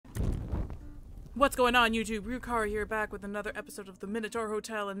What's going on, YouTube? Rukari here, back with another episode of the Minotaur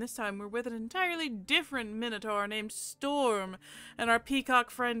Hotel, and this time we're with an entirely different Minotaur named Storm and our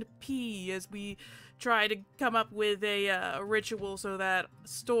peacock friend P, as we try to come up with a ritual so that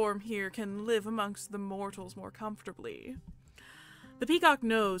Storm here can live amongst the mortals more comfortably. The peacock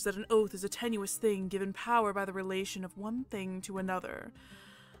knows that an oath is a tenuous thing given power by the relation of one thing to another.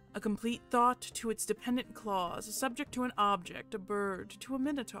 A complete thought to its dependent clause, subject to an object, a bird, to a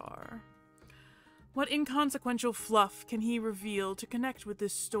minotaur. What inconsequential fluff can he reveal to connect with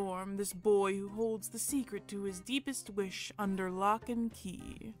this Storm, this boy who holds the secret to his deepest wish under lock and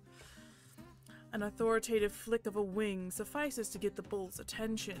key? An authoritative flick of a wing suffices to get the bull's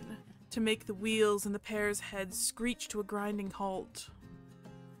attention, to make the wheels in the pair's heads screech to a grinding halt.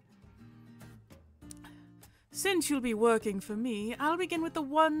 Since you'll be working for me, I'll begin with the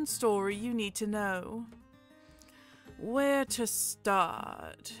one story you need to know. Where to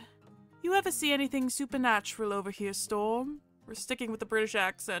start? You ever see anything supernatural over here, Storm? We're sticking with the British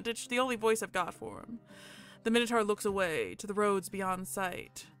accent. It's the only voice I've got for him. The Minotaur looks away, to the roads beyond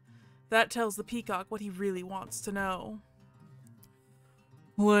sight. That tells the peacock what he really wants to know.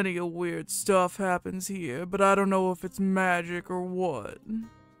 Plenty of weird stuff happens here, but I don't know if it's magic or what.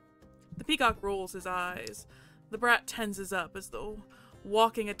 The peacock rolls his eyes. The brat tenses up as though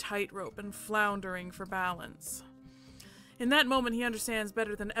walking a tightrope and floundering for balance. In that moment, he understands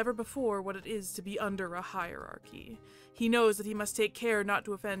better than ever before what it is to be under a hierarchy. He knows that he must take care not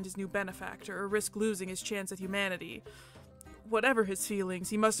to offend his new benefactor or risk losing his chance at humanity. Whatever his feelings,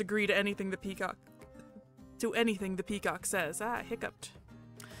 he must agree to anything the peacock says. I hiccuped.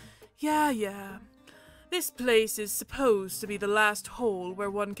 Yeah. This place is supposed to be the last hole where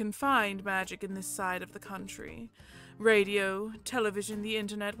one can find magic in this side of the country. Radio, television, the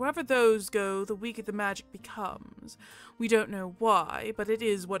internet, wherever those go, the weaker the magic becomes. We don't know why, but it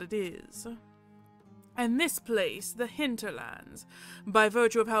is what it is. And this place, the Hinterlands, by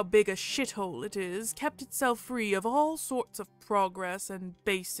virtue of how big a shithole it is, kept itself free of all sorts of progress and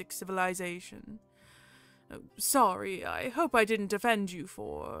basic civilization. Oh, sorry, I hope I didn't offend you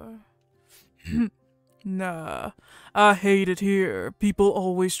for... Nah, I hate it here. People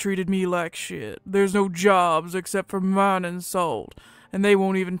always treated me like shit. There's no jobs except for mining salt, and they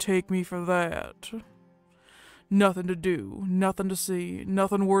won't even take me for that. Nothing to do, nothing to see,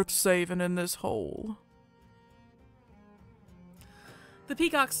 nothing worth saving in this hole. The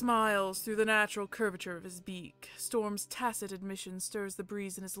peacock smiles through the natural curvature of his beak. Storm's tacit admission stirs the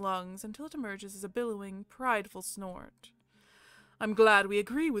breeze in his lungs until it emerges as a billowing, prideful snort. I'm glad we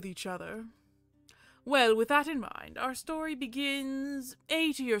agree with each other. Well, with that in mind, our story begins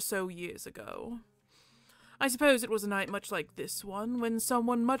 80 or so years ago. I suppose it was a night much like this one, when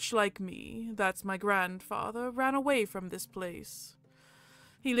someone much like me, that's my grandfather, ran away from this place.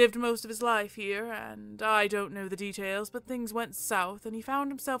 He lived most of his life here, and I don't know the details, but things went south, and he found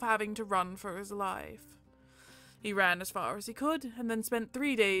himself having to run for his life. He ran as far as he could, and then spent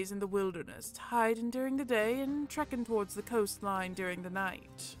 3 days in the wilderness, hiding during the day and trekking towards the coastline during the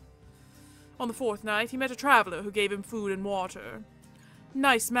night. On the 4th night, he met a traveler who gave him food and water.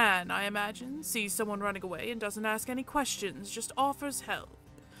 Nice man, I imagine, sees someone running away and doesn't ask any questions, just offers help.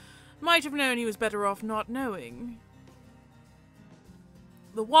 Might have known he was better off not knowing.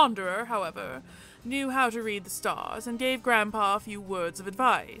 The wanderer, however, knew how to read the stars and gave Grandpa a few words of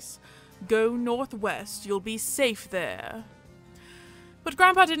advice. Go northwest, you'll be safe there. But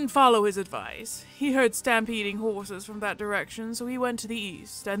Grandpa didn't follow his advice. He heard stampeding horses from that direction, so he went to the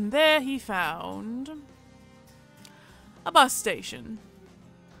east, and there he found a bus station.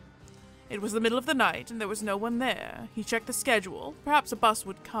 It was the middle of the night, and there was no one there. He checked the schedule. Perhaps a bus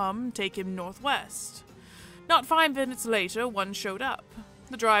would come, take him northwest. Not 5 minutes later, one showed up.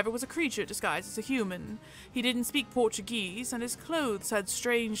 The driver was a creature disguised as a human. He didn't speak Portuguese, and his clothes had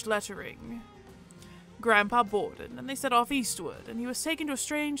strange lettering. Grandpa boarded, and they set off eastward, and he was taken to a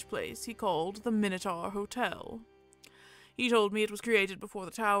strange place he called the Minotaur Hotel. He told me it was created before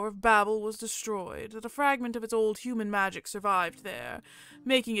the Tower of Babel was destroyed, that a fragment of its old human magic survived there,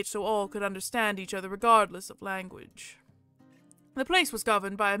 making it so all could understand each other regardless of language. The place was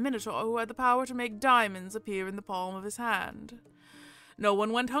governed by a Minotaur who had the power to make diamonds appear in the palm of his hand. No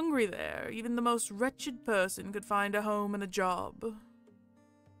one went hungry there. Even the most wretched person could find a home and a job.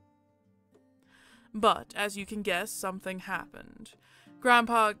 But, as you can guess, something happened.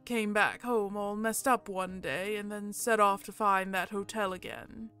 Grandpa came back home all messed up one day and then set off to find that hotel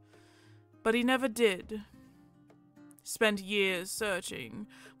again. But he never did. Spent years searching,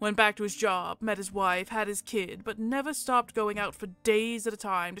 went back to his job, met his wife, had his kid, but never stopped going out for days at a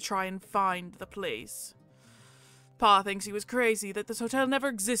time to try and find the place. Pa thinks he was crazy, that this hotel never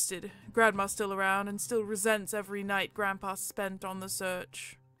existed. Grandma's still around and still resents every night Grandpa spent on the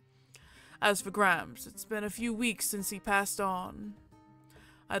search. As for Gramps, it's been a few weeks since he passed on.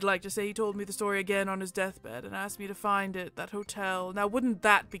 I'd like to say he told me the story again on his deathbed and asked me to find it, that hotel. Now, wouldn't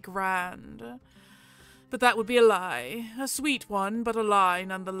that be grand? But that would be a lie. A sweet one, but a lie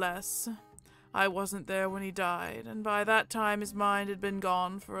nonetheless. I wasn't there when he died, and by that time his mind had been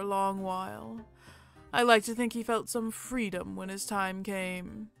gone for a long while. I like to think he felt some freedom when his time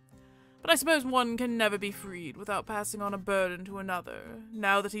came. But I suppose one can never be freed without passing on a burden to another.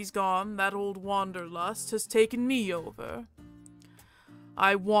 Now that he's gone, that old wanderlust has taken me over.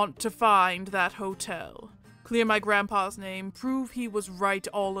 I want to find that hotel, clear my grandpa's name, prove he was right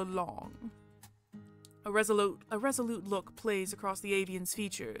all along. A resolute look plays across the avian's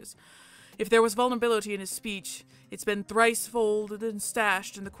features. If there was vulnerability in his speech, it's been thrice folded and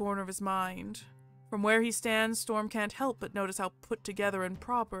stashed in the corner of his mind. From where he stands, Storm can't help but notice how put together and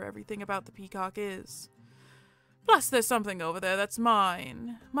proper everything about the Peacock is. Plus, there's something over there that's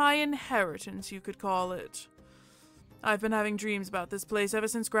mine. My inheritance, you could call it. I've been having dreams about this place ever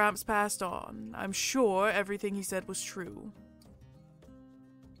since Gramps passed on. I'm sure everything he said was true.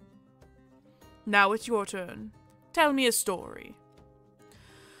 Now it's your turn. Tell me a story.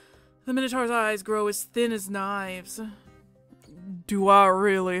 The Minotaur's eyes grow as thin as knives. Do I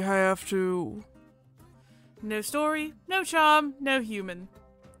really have to? No story, no charm, no human.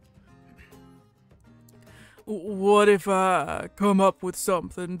 What if I come up with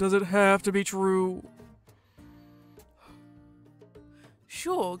something? Does it have to be true?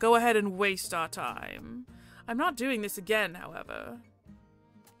 Sure, go ahead and waste our time. I'm not doing this again, however.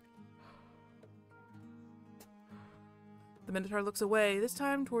 The Minotaur looks away, this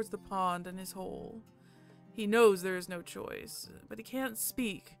time towards the pond and his hole. He knows there is no choice, but he can't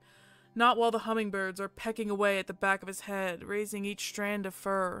speak. Not while the hummingbirds are pecking away at the back of his head, raising each strand of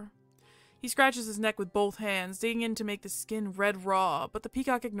fur. He scratches his neck with both hands, digging in to make the skin red raw, but the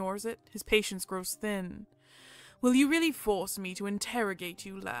peacock ignores it. His patience grows thin. Will you really force me to interrogate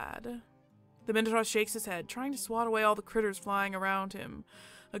you, lad? The Minotaur shakes his head, trying to swat away all the critters flying around him.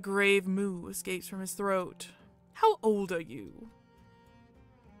 A grave moo escapes from his throat. How old are you?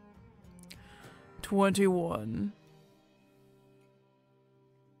 21.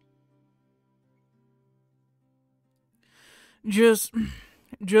 Just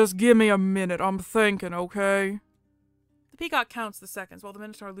give me a minute. I'm thinking, okay? The peacock counts the seconds while the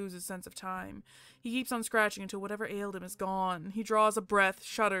Minotaur loses sense of time. He keeps on scratching until whatever ailed him is gone. He draws a breath,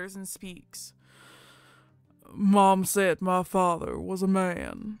 shudders, and speaks. Mom said my father was a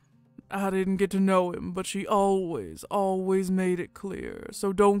man. I didn't get to know him, but she always made it clear,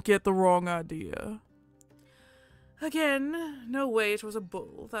 so don't get the wrong idea. Again, no way it was a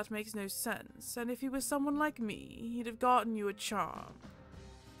bull. That makes no sense, and if he was someone like me, he'd have gotten you a charm.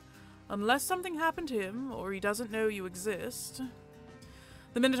 Unless something happened to him, or he doesn't know you exist.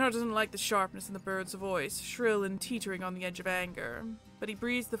 The Minotaur doesn't like the sharpness in the bird's voice, shrill and teetering on the edge of anger, but he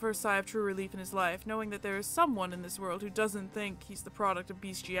breathes the first sigh of true relief in his life, knowing that there is someone in this world who doesn't think he's the product of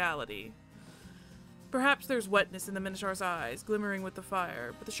bestiality. Perhaps there's wetness in the Minotaur's eyes, glimmering with the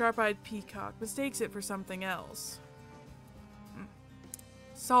fire, but the sharp-eyed peacock mistakes it for something else.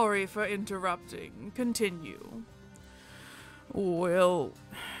 Sorry for interrupting. Continue. Well,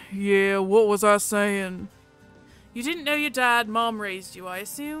 yeah, what was I saying? You didn't know your dad, Mom raised you, I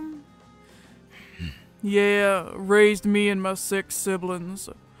assume? Yeah, raised me and my 6 siblings.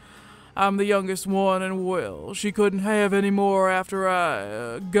 I'm the youngest one, and well, she couldn't have any more after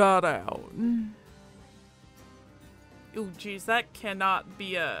I got out. Ooh, jeez, that cannot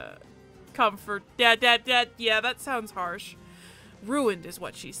be a comfort. Yeah, that sounds harsh. Ruined is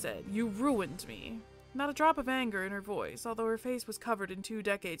what she said. You ruined me. Not a drop of anger in her voice, although her face was covered in 2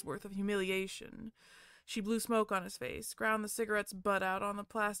 decades worth of humiliation. She blew smoke on his face, ground the cigarette's butt out on the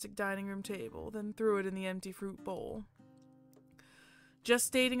plastic dining room table, then threw it in the empty fruit bowl. Just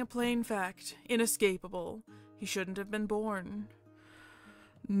stating a plain fact, inescapable. He shouldn't have been born.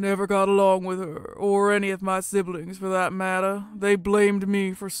 Never got along with her, or any of my siblings for that matter. They blamed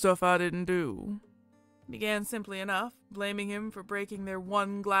me for stuff I didn't do. Began simply enough, blaming him for breaking their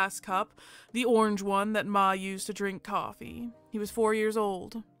 1 glass cup, the orange one that Ma used to drink coffee. He was 4 years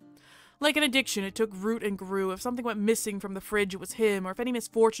old. Like an addiction, it took root and grew. If something went missing from the fridge, it was him, or if any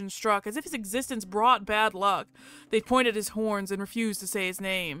misfortune struck, as if his existence brought bad luck, they'd point at his horns and refuse to say his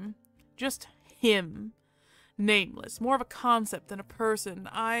name. Just him. Nameless, more of a concept than a person,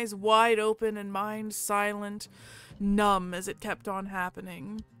 eyes wide open and mind silent, numb as it kept on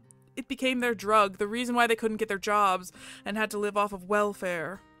happening. It became their drug, the reason why they couldn't get their jobs and had to live off of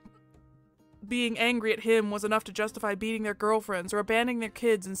welfare. being angry at him was enough to justify beating their girlfriends or abandoning their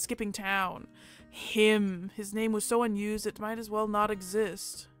kids and skipping town. Him. His name was so unused it might as well not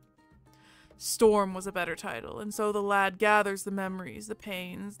exist. Storm was a better title, and so the lad gathers the memories, the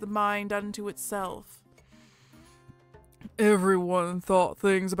pains, the mind unto itself. Everyone thought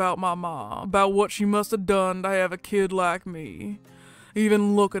things about my ma, about what she must have done to have a kid like me.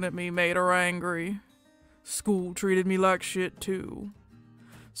 Even looking at me made her angry. School treated me like shit too.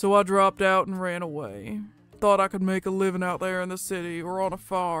 So I dropped out and ran away. Thought I could make a living out there in the city or on a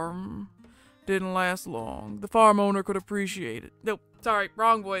farm. Didn't last long. The farm owner could appreciate it. Nope, sorry,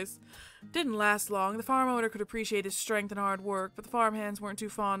 wrong voice. Didn't last long. The farm owner could appreciate his strength and hard work, but the farm hands weren't too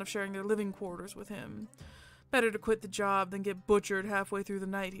fond of sharing their living quarters with him. Better to quit the job than get butchered halfway through the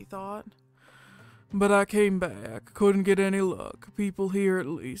night, he thought. But I came back. Couldn't get any luck. People here, at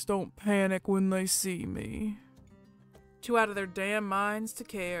least, don't panic when they see me. Too out of their damn minds to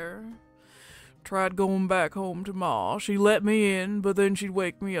care. Tried going back home to Ma. She let me in, but then she'd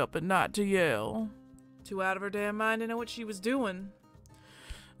wake me up at night to yell. Too out of her damn mind to know what she was doing.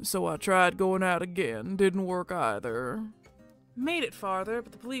 So I tried going out again. Didn't work either. Made it farther,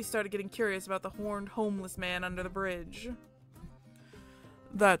 but the police started getting curious about the horned homeless man under the bridge.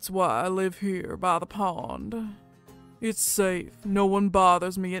 That's why I live here, by the pond. It's safe. No one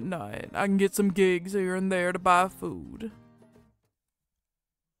bothers me at night. I can get some gigs here and there to buy food.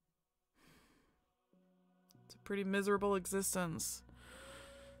 It's a pretty miserable existence.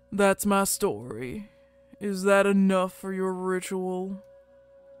 That's my story. Is that enough for your ritual?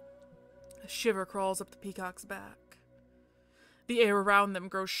 A shiver crawls up the peacock's back. The air around them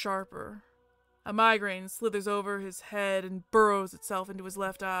grows sharper. A migraine slithers over his head and burrows itself into his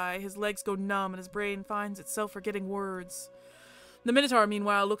left eye. His legs go numb and his brain finds itself forgetting words. The Minotaur,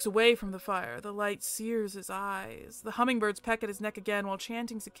 meanwhile, looks away from the fire. The light sears his eyes. The hummingbirds peck at his neck again while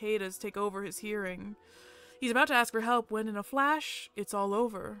chanting cicadas take over his hearing. He's about to ask for help when, in a flash, it's all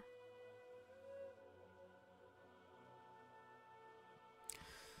over.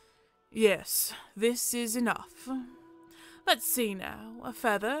 Yes, this is enough. Let's see now. A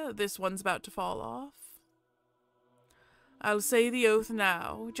feather. This one's about to fall off. I'll say the oath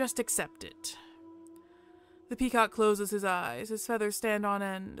now. Just accept it. The peacock closes his eyes. His feathers stand on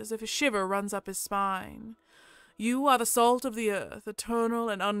end, as if a shiver runs up his spine. You are the salt of the earth, eternal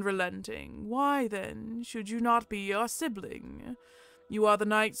and unrelenting. Why, then, should you not be our sibling? You are the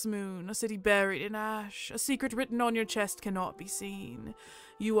night's moon, a city buried in ash. A secret written on your chest cannot be seen.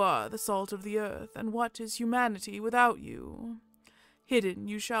 You are the salt of the earth, and what is humanity without you? Hidden,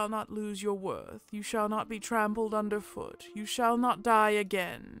 you shall not lose your worth. You shall not be trampled underfoot. You shall not die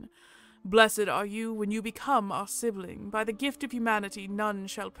again. Blessed are you when you become our sibling. By the gift of humanity none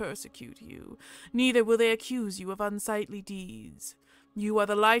shall persecute you. Neither will they accuse you of unsightly deeds. You are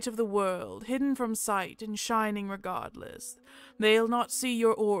the light of the world, hidden from sight and shining regardless. They'll not see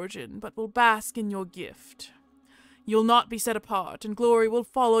your origin, but will bask in your gift. You'll not be set apart, and glory will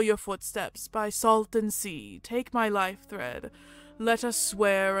follow your footsteps. By salt and sea, take my life thread. Let us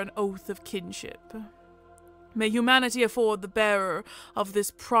swear an oath of kinship. May humanity afford the bearer of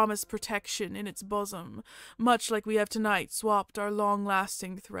this promised protection in its bosom, much like we have tonight swapped our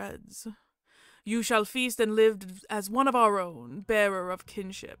long-lasting threads. You shall feast and live as one of our own, bearer of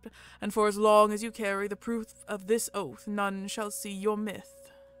kinship, and for as long as you carry the proof of this oath, none shall see your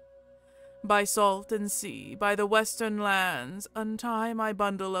myth. By salt and sea, by the western lands, untie my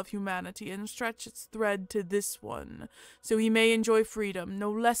bundle of humanity and stretch its thread to this one, so he may enjoy freedom no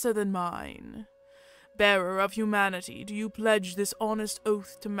lesser than mine. Bearer of humanity, do you pledge this honest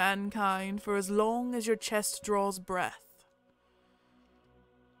oath to mankind for as long as your chest draws breath?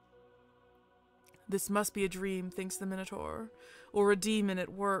 This must be a dream, thinks the Minotaur, or a demon at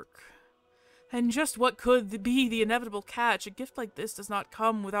work. And just what could be the inevitable catch? A gift like this does not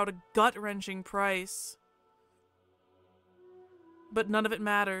come without a gut-wrenching price. But none of it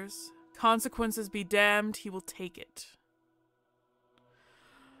matters. Consequences be damned, he will take it.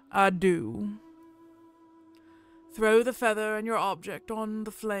 I do. Throw the feather and your object on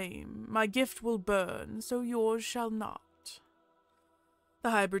the flame. My gift will burn, so yours shall not. The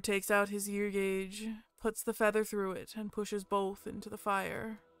hybrid takes out his ear gauge, puts the feather through it, and pushes both into the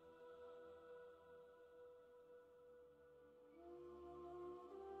fire.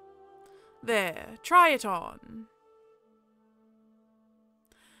 There, try it on.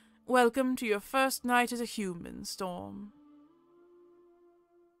 Welcome to your first night as a human, Storm.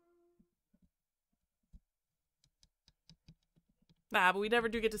 But we never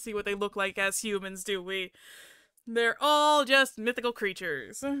do get to see what they look like as humans, do we? They're all just mythical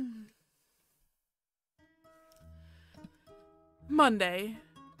creatures. Monday.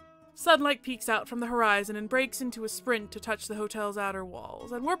 Sunlight peeks out from the horizon and breaks into a sprint to touch the hotel's outer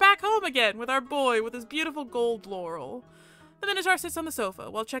walls, and we're back home again with our boy with his beautiful gold laurel. The Minotaur sits on the sofa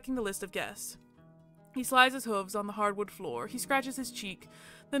while checking the list of guests. He slides his hooves on the hardwood floor, he scratches his cheek,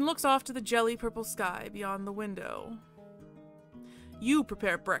 then looks off to the jelly-purple sky beyond the window. You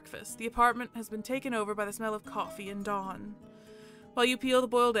prepare breakfast. The apartment has been taken over by the smell of coffee and dawn. While you peel the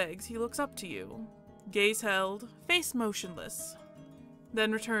boiled eggs, he looks up to you, gaze held, face motionless,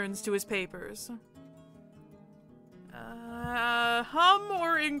 then returns to his papers. Hum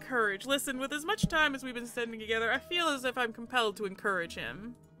or encourage? Listen, with as much time as we've been spending together, I feel as if I'm compelled to encourage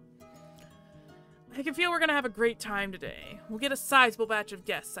him. I can feel we're gonna have a great time today. We'll get a sizable batch of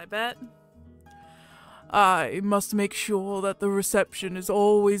guests, I bet. I must make sure that the reception is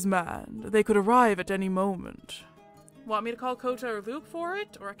always manned. They could arrive at any moment. Want me to call Kota or Luke for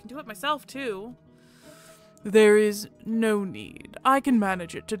it? Or I can do it myself, too. There is no need. I can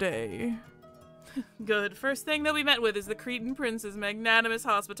manage it today. Good. First thing they'll be met with is the Cretan prince's magnanimous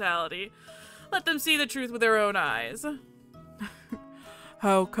hospitality. Let them see the truth with their own eyes.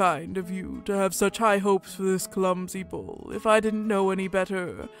 How kind of you to have such high hopes for this clumsy bull. If I didn't know any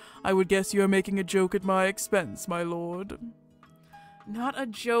better, I would guess you are making a joke at my expense, my lord. Not a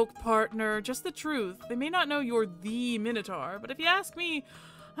joke, partner, just the truth. They may not know you're the Minotaur, but if you ask me,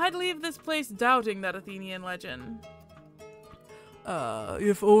 I'd leave this place doubting that Athenian legend.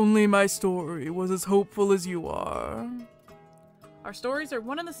 If only my story was as hopeful as you are. Our stories are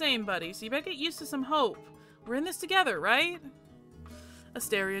one and the same, buddy, so you better get used to some hope. We're in this together, right?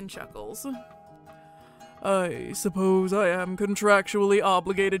 Asterion chuckles. I suppose I am contractually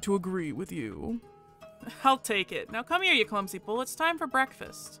obligated to agree with you. I'll take it. Now come here, you clumsy bull. It's time for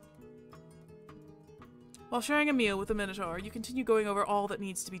breakfast. While sharing a meal with the Minotaur, you continue going over all that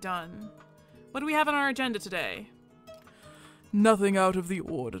needs to be done. What do we have on our agenda today? Nothing out of the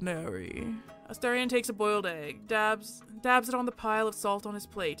ordinary. Asterion takes a boiled egg, dabs it on the pile of salt on his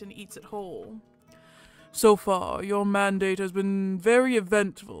plate, and eats it whole. So far, your mandate has been very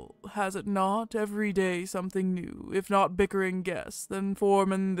eventful, has it not? Every day something new, if not bickering guests, then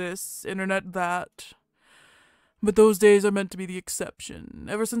foreman this, internet that. But those days are meant to be the exception.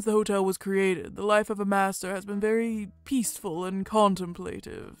 Ever since the hotel was created, the life of a master has been very peaceful and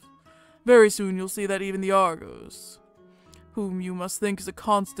contemplative. Very soon you'll see that even the Argos, whom you must think is a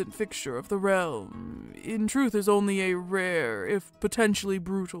constant fixture of the realm, in truth is only a rare, if potentially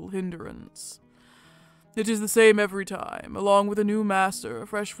brutal, hindrance. It is the same every time. Along with a new master, a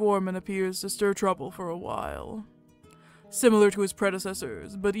fresh foreman appears to stir trouble for a while. Similar to his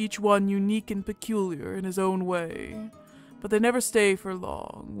predecessors, but each one unique and peculiar in his own way. But they never stay for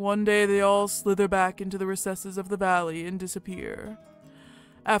long. One day they all slither back into the recesses of the valley and disappear.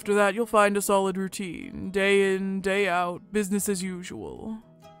 After that, you'll find a solid routine. Day in, day out, business as usual.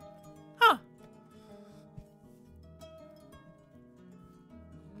 Huh.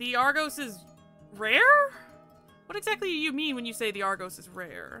 The Argos is rare? What exactly do you mean when you say the Argos is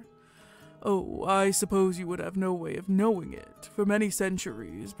rare? Oh, I suppose you would have no way of knowing it. For many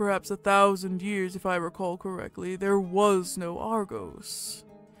centuries, perhaps 1,000 years if I recall correctly, there was no Argos.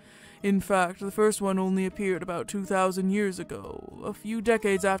 In fact, the first one only appeared about 2,000 years ago, a few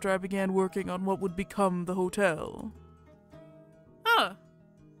decades after I began working on what would become the hotel. Huh.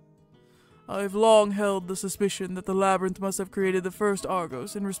 I've long held the suspicion that the labyrinth must have created the first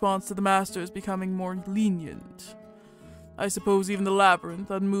Argos in response to the masters becoming more lenient. I suppose even the labyrinth,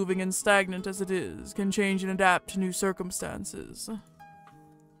 unmoving and stagnant as it is, can change and adapt to new circumstances.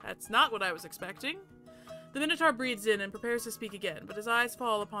 That's not what I was expecting. The Minotaur breathes in and prepares to speak again, but his eyes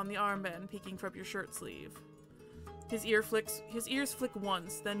fall upon the armband peeking from your shirt sleeve. His ears flick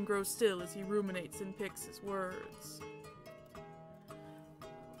once, then grow still as he ruminates and picks his words.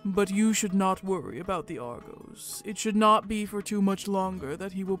 But you should not worry about the Argos. It should not be for too much longer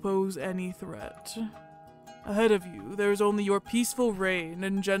that he will pose any threat. Ahead of you, there is only your peaceful reign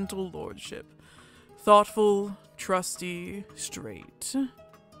and gentle lordship. Thoughtful, trusty, straight.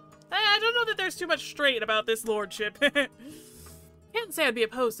 I don't know that there's too much straight about this lordship. Can't say I'd be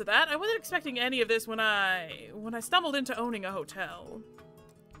opposed to that. I wasn't expecting any of this when I stumbled into owning a hotel.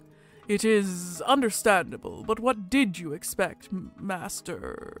 It is understandable, but what did you expect,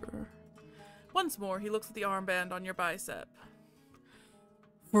 master? Once more, he looks at the armband on your bicep.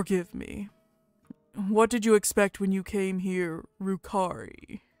 Forgive me. What did you expect when you came here,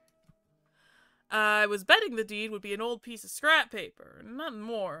 Rukari? I was betting the deed would be an old piece of scrap paper, nothing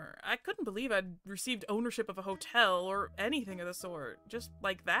more. I couldn't believe I'd received ownership of a hotel or anything of the sort, just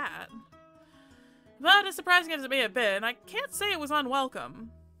like that. But as surprising as it may have been, I can't say it was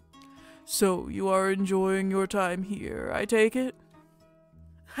unwelcome. So, you are enjoying your time here, I take it?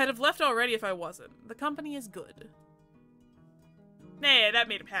 I'd have left already if I wasn't. The company is good. Nah, that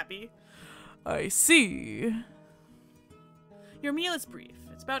made him happy. I see. Your meal is brief.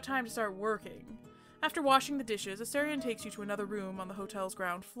 It's about time to start working. After washing the dishes, Asterion takes you to another room on the hotel's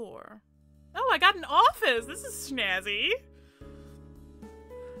ground floor. Oh, I got an office! This is snazzy!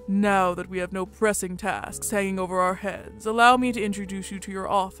 Now that we have no pressing tasks hanging over our heads, allow me to introduce you to your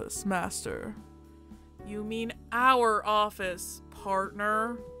office, Master. You mean our office,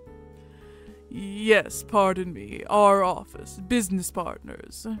 partner? Yes, pardon me. Our office. Business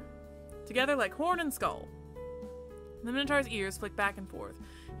partners. Together like horn and skull. The Minotaur's ears flick back and forth.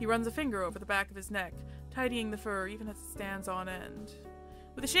 He runs a finger over the back of his neck, tidying the fur even as it stands on end.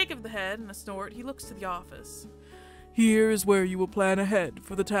 With a shake of the head and a snort, he looks to the office. Here is where you will plan ahead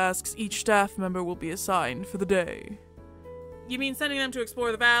for the tasks each staff member will be assigned for the day. You mean sending them to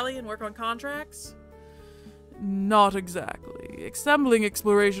explore the valley and work on contracts? Not exactly. Assembling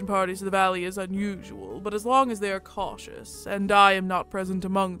exploration parties to the valley is unusual, but as long as they are cautious, and I am not present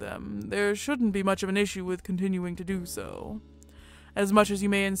among them, there shouldn't be much of an issue with continuing to do so. As much as you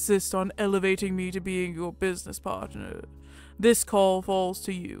may insist on elevating me to being your business partner, this call falls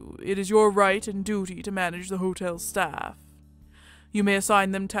to you. It is your right and duty to manage the hotel's staff. You may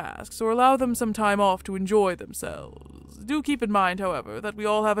assign them tasks, or allow them some time off to enjoy themselves. Do keep in mind, however, that we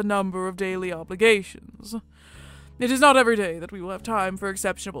all have a number of daily obligations. It is not every day that we will have time for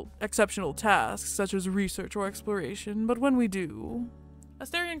exceptional tasks, such as research or exploration, but when we do...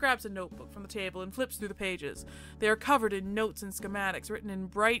 Asterion grabs a notebook from the table and flips through the pages. They are covered in notes and schematics written in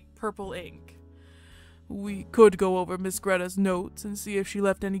bright purple ink. We could go over Miss Greta's notes and see if she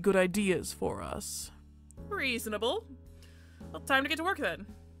left any good ideas for us. Reasonable. Well, time to get to work then.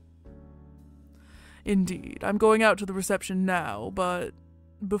 Indeed. I'm going out to the reception now, but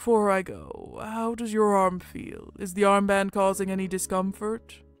before I go, how does your arm feel? Is the armband causing any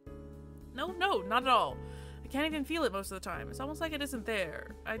discomfort? No, not at all. I can't even feel it most of the time. It's almost like it isn't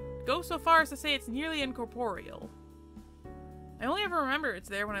there. I'd go so far as to say it's nearly incorporeal. I only ever remember it's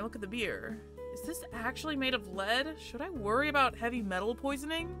there when I look at the beer. Is this actually made of lead? Should I worry about heavy metal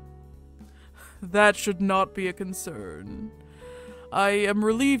poisoning? That should not be a concern. I am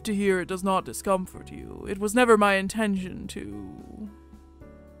relieved to hear it does not discomfort you. It was never my intention to...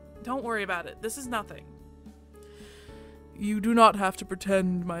 Don't worry about it. This is nothing. You do not have to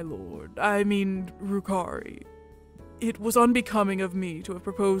pretend, my lord. I mean, Rukari. It was unbecoming of me to have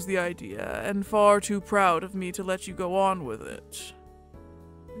proposed the idea, and far too proud of me to let you go on with it.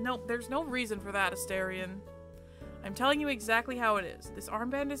 No, there's no reason for that, Asterion. I'm telling you exactly how it is. This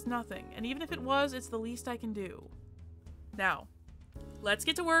armband is nothing, and even if it was, it's the least I can do. Now, let's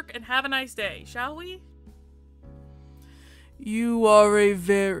get to work and have a nice day, shall we? You are a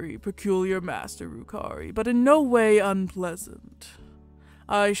very peculiar master, Rukari, but in no way unpleasant.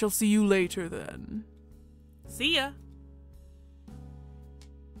 I shall see you later, then. See ya.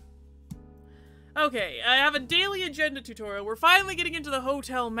 Okay, I have a daily agenda tutorial. We're finally getting into the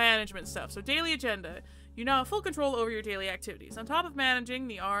hotel management stuff. So daily agenda. You now have full control over your daily activities. On top of managing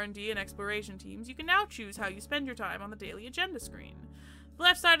the R&D and exploration teams, you can now choose how you spend your time on the daily agenda screen. The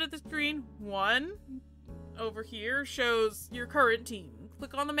left side of the screen, 1, over here, shows your current team.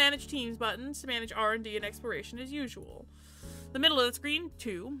 Click on the Manage Teams button to manage R&D and exploration as usual. The middle of the screen,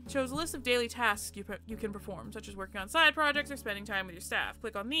 2, shows a list of daily tasks you can perform, such as working on side projects or spending time with your staff.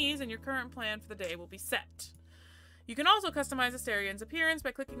 Click on these and your current plan for the day will be set. You can also customize Asterion's appearance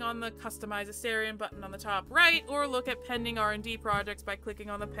by clicking on the Customize Asterion button on the top right, or look at pending R&D projects by clicking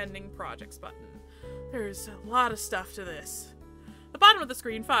on the Pending Projects button. There's a lot of stuff to this. The bottom of the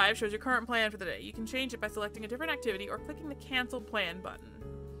screen, 5, shows your current plan for the day. You can change it by selecting a different activity or clicking the Cancel Plan button.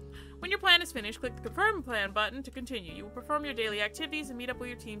 When your plan is finished, click the Confirm Plan button to continue. You will perform your daily activities and meet up with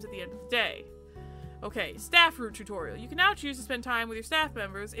your teams at the end of the day. Okay, staff route tutorial. You can now choose to spend time with your staff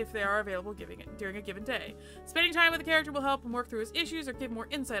members if they are available during a given day. Spending time with a character will help him work through his issues or give more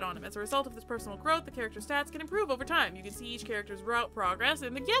insight on him. As a result of this personal growth, the character's stats can improve over time. You can see each character's route progress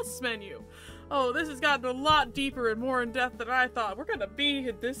in the Guests menu. Oh, this has gotten a lot deeper and more in-depth than I thought. We're gonna be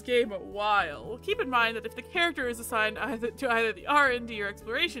in this game a while. Keep in mind that if the character is assigned to either the R&D or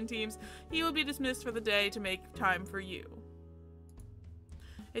exploration teams, he will be dismissed for the day to make time for you.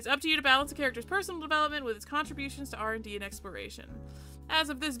 It's up to you to balance a character's personal development with its contributions to R&D and exploration. As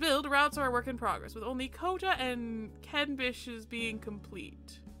of this build, routes are a work in progress, with only Kota and Kenbish's being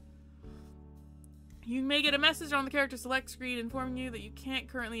complete. You may get a message on the character select screen informing you that you can't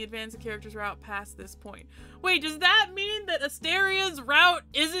currently advance a character's route past this point. Wait, does that mean that Asteria's route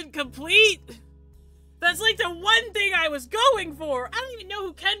isn't complete? That's like the one thing I was going for! I don't even know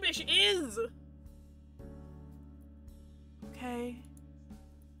who Kenbish is! Okay.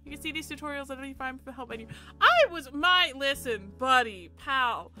 You can see these tutorials at any time for the help menu. Listen, buddy,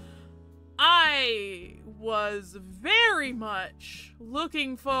 pal. I was very much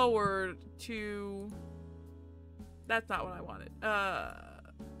looking forward to... That's not what I wanted.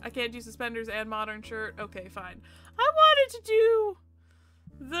 I can't do suspenders and modern shirt. Okay, fine. I wanted to do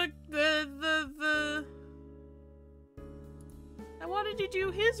I wanted to do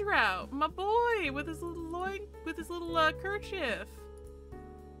his route. My boy with his little kerchief.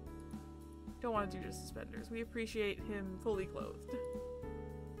 Don't want to do just suspenders. We appreciate him fully clothed.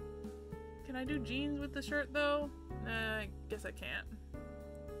 Can I do jeans with the shirt though? I guess I can't.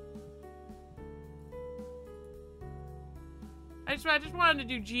 I just wanted to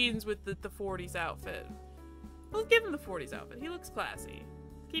do jeans with the 40s outfit. Let's give him the 40s outfit. He looks classy.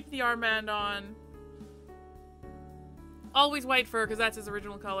 Keep the armband on. Always white fur because that's his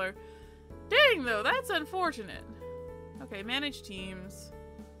original color. Dang though, that's unfortunate. Okay, manage teams.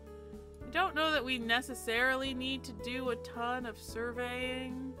 I don't know that we necessarily need to do a ton of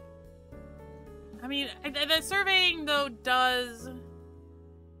surveying. I mean, the surveying though does...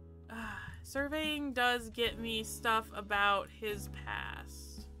 surveying does get me stuff about his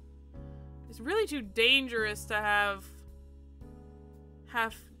past. It's really too dangerous to have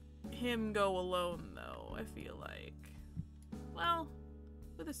him go alone though, I feel like. Well,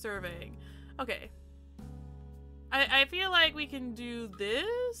 with the surveying. Okay. I feel like we can do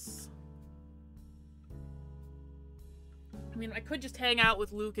this. I mean, I could just hang out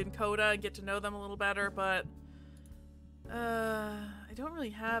with Luke and Coda and get to know them a little better, but I don't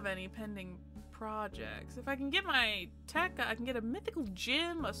really have any pending projects. If I can get my tech, I can get a mythical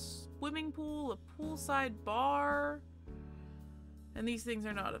gym, a swimming pool, a poolside bar, and these things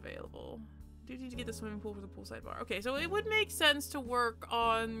are not available. I do need to get the swimming pool for the poolside bar. Okay, so it would make sense to work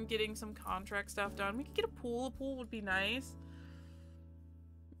on getting some contract stuff done. We could get a pool. A pool would be nice.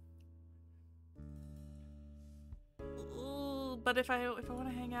 But if I want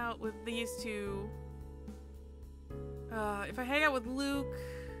to hang out with these two, if I hang out with Luke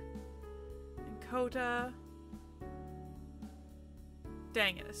and Kota,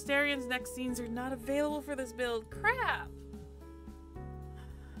 dang it, Asterion's next scenes are not available for this build. Crap.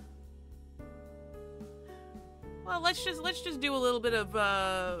 Well, let's just do a little bit of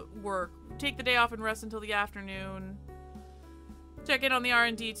work. Take the day off and rest until the afternoon. Check in on the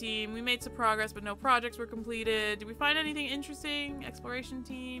R&D team. We made some progress, but no projects were completed. Did we find anything interesting? Exploration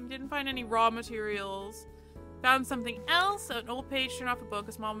team. Didn't find any raw materials. Found something else. An old page turned off a book.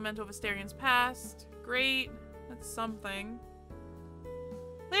 A small memento of Asterion's past. Great. That's something.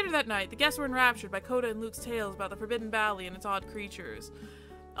 Later that night, the guests were enraptured by Coda and Luke's tales about the Forbidden Valley and its odd creatures.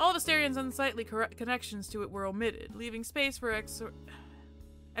 All of Astarion's unsightly connections to it were omitted, leaving space for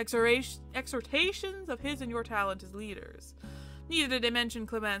exhortations of his and your talent as leaders. Neither did they mention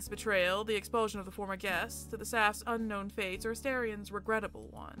Clement's betrayal, the expulsion of the former guests, to the staff's unknown fates, or Astarion's regrettable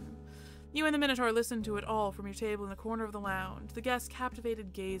one. You and the Minotaur listened to it all from your table in the corner of the lounge. The guests'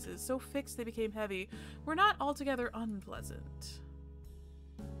 captivated gazes, so fixed they became heavy, were not altogether unpleasant.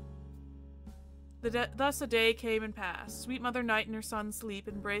 Thus a day came and passed. Sweet Mother Night and her son Sleep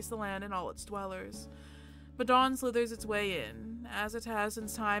embraced the land and all its dwellers. But dawn slithers its way in, as it has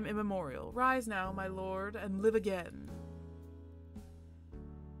since time immemorial. Rise now, my lord, and live again.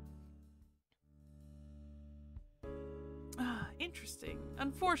 Interesting.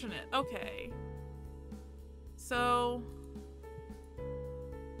 Unfortunate. Okay. So...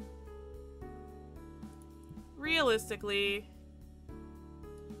 realistically...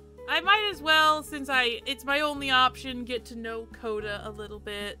 I might as well, since it's my only option, get to know Coda a little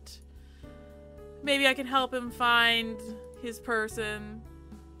bit. Maybe I can help him find his person.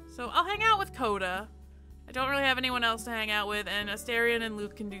 So I'll hang out with Coda. I don't really have anyone else to hang out with, and Asterion and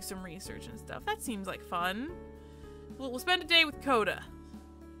Luke can do some research and stuff. That seems like fun. We'll spend a day with Coda.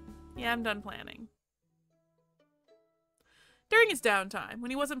 Yeah, I'm done planning. During his downtime,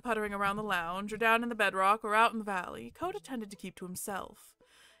 when he wasn't puttering around the lounge, or down in the bedrock, or out in the valley, Coda tended to keep to himself.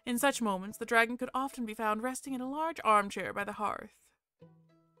 In such moments, the dragon could often be found resting in a large armchair by the hearth.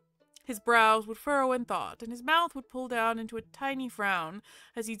 His brows would furrow in thought, and his mouth would pull down into a tiny frown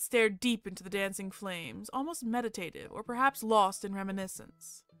as he'd stare deep into the dancing flames, almost meditative, or perhaps lost in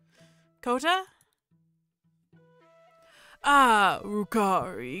reminiscence. Kota? Ah,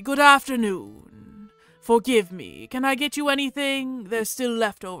 Rukari, good afternoon. Forgive me, can I get you anything? There's still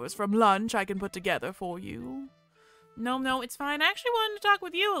leftovers from lunch I can put together for you. No, it's fine. I actually wanted to talk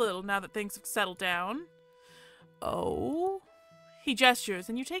with you a little now that things have settled down. Oh? He gestures,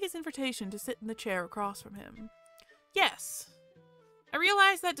 and you take his invitation to sit in the chair across from him. Yes. I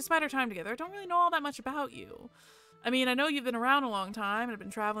realize that despite our time together, I don't really know all that much about you. I mean, I know you've been around a long time and have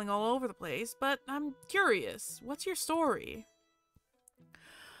been traveling all over the place, but I'm curious. What's your story?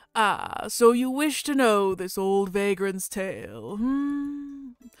 Ah, so you wish to know this old vagrant's tale,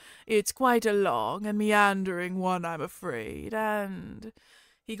 It's quite a long and meandering one, I'm afraid, and...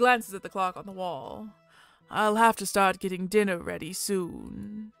 He glances at the clock on the wall. I'll have to start getting dinner ready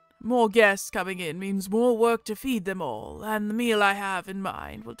soon. More guests coming in means more work to feed them all, and the meal I have in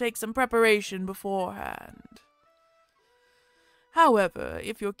mind will take some preparation beforehand. However,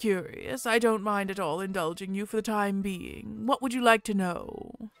 if you're curious, I don't mind at all indulging you for the time being. What would you like to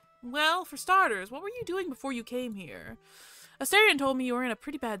know? Well, for starters, what were you doing before you came here? Asterion told me you were in a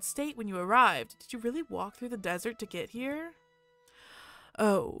pretty bad state when you arrived. Did you really walk through the desert to get here?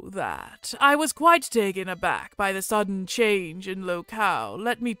 Oh, that. I was quite taken aback by the sudden change in locale,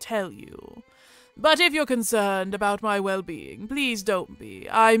 let me tell you. But if you're concerned about my well-being, please don't be.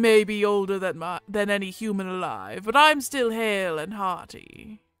 I may be older than any human alive, but I'm still hale and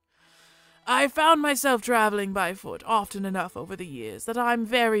hearty. I found myself traveling by foot often enough over the years that I'm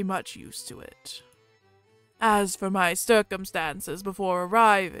very much used to it. As for my circumstances before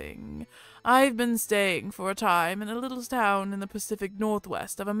arriving, I've been staying for a time in a little town in the Pacific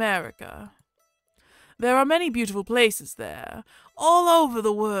Northwest of America. There are many beautiful places there, all over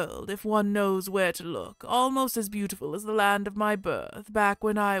the world if one knows where to look, almost as beautiful as the land of my birth back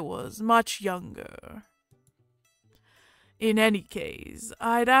when I was much younger. In any case,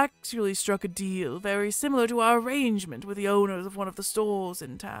 I'd actually struck a deal very similar to our arrangement with the owners of one of the stores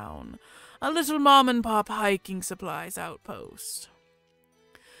in town, a little mom-and-pop hiking supplies outpost.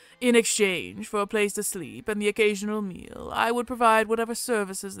 In exchange for a place to sleep and the occasional meal, I would provide whatever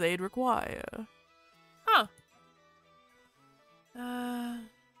services they'd require. Huh.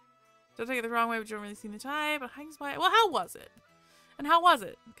 Don't take it the wrong way, but you don't really seem the type. Well, how was it? And how was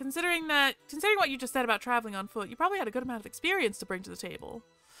it? Considering what you just said about traveling on foot, you probably had a good amount of experience to bring to the table.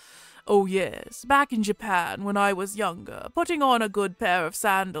 Oh yes, back in Japan when I was younger, putting on a good pair of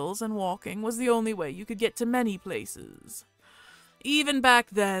sandals and walking was the only way you could get to many places. Even back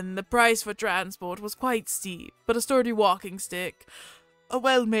then, the price for transport was quite steep, but a sturdy walking stick, a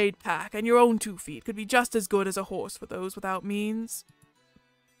well-made pack, and your own 2 feet could be just as good as a horse for those without means.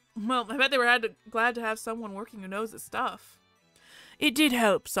 Well, I bet they were glad to have someone working who knows his stuff. It did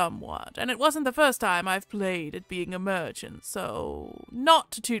help somewhat, and it wasn't the first time I've played at being a merchant, so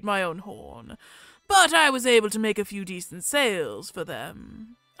not to toot my own horn, but I was able to make a few decent sales for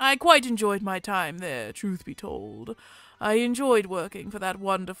them. I quite enjoyed my time there, truth be told. I enjoyed working for that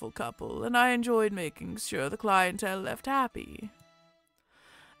wonderful couple, and I enjoyed making sure the clientele left happy.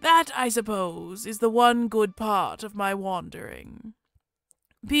 That, I suppose, is the one good part of my wandering.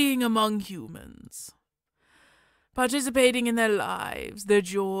 Being among humans. Participating in their lives, their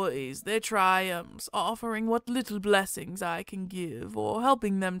joys, their triumphs, offering what little blessings I can give, or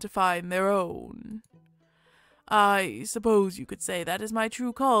helping them to find their own. I suppose you could say that is my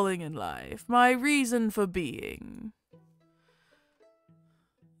true calling in life, my reason for being.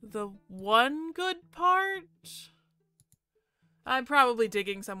 The one good part? I'm probably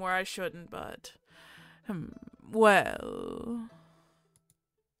digging somewhere I shouldn't, but... well...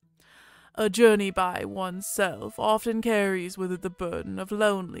 A journey by oneself often carries with it the burden of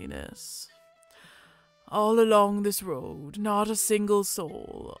loneliness. All along this road, not a single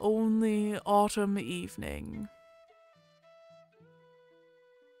soul, only autumn evening.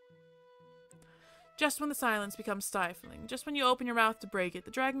 Just when the silence becomes stifling, just when you open your mouth to break it,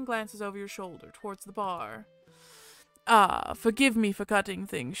 the dragon glances over your shoulder towards the bar. Ah, forgive me for cutting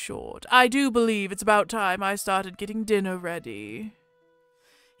things short. I do believe it's about time I started getting dinner ready.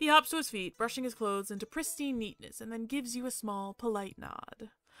 He hops to his feet, brushing his clothes into pristine neatness, and then gives you a small, polite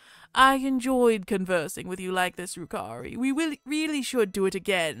nod. I enjoyed conversing with you like this, Rukari. We really should do it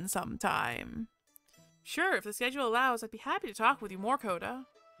again sometime. Sure, if the schedule allows, I'd be happy to talk with you more, Coda.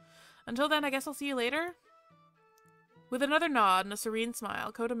 Until then, I guess I'll see you later? With another nod and a serene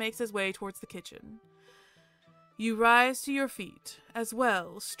smile, Coda makes his way towards the kitchen. You rise to your feet, as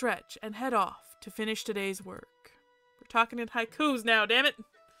well, stretch, and head off to finish today's work. We're talking in haikus now, damn it!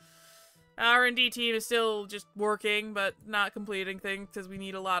 Our R&D team is still just working, but not completing things because we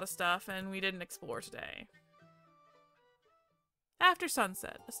need a lot of stuff, and we didn't explore today. After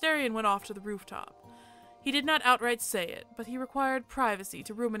sunset, Asterion went off to the rooftop. He did not outright say it, but he required privacy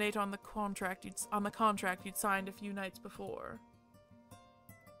to ruminate on the contract you'd signed a few nights before.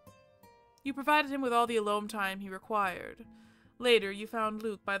 You provided him with all the alone time he required. Later, you found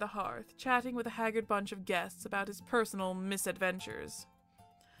Luke by the hearth, chatting with a haggard bunch of guests about his personal misadventures.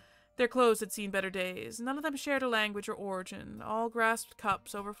 Their clothes had seen better days. None of them shared a language or origin. All grasped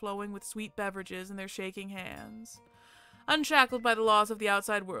cups overflowing with sweet beverages in their shaking hands. Unshackled by the laws of the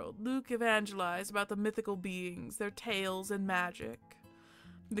outside world, Luke evangelized about the mythical beings, their tales, and magic.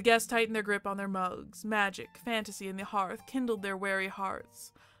 The guests tightened their grip on their mugs. Magic, fantasy, and the hearth kindled their wary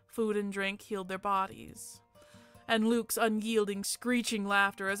hearts. Food and drink healed their bodies. And Luke's unyielding, screeching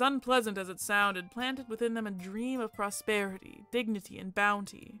laughter, as unpleasant as it sounded, planted within them a dream of prosperity, dignity, and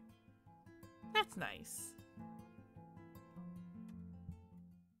bounty. That's nice.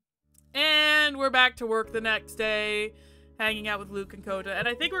 And we're back to work the next day, hanging out with Luke and Coda. And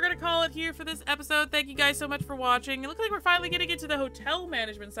I think we're going to call it here for this episode. Thank you guys so much for watching. It looks like we're finally going to get to the hotel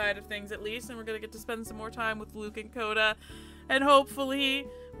management side of things at least, and we're going to get to spend some more time with Luke and Coda. And hopefully,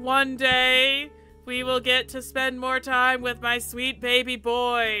 one day, we will get to spend more time with my sweet baby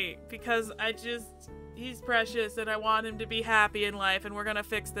boy, because he's precious and I want him to be happy in life, and we're gonna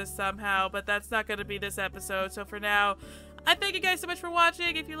fix this somehow, but that's not gonna be this episode. So for now, I thank you guys so much for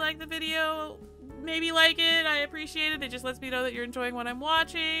watching. If you like the video, maybe like it. I appreciate it. It just lets me know that you're enjoying what I'm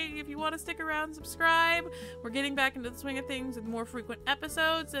watching. If you want to stick around, subscribe. We're getting back into the swing of things with more frequent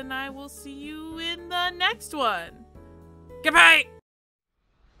episodes, and I will see you in the next one. Goodbye!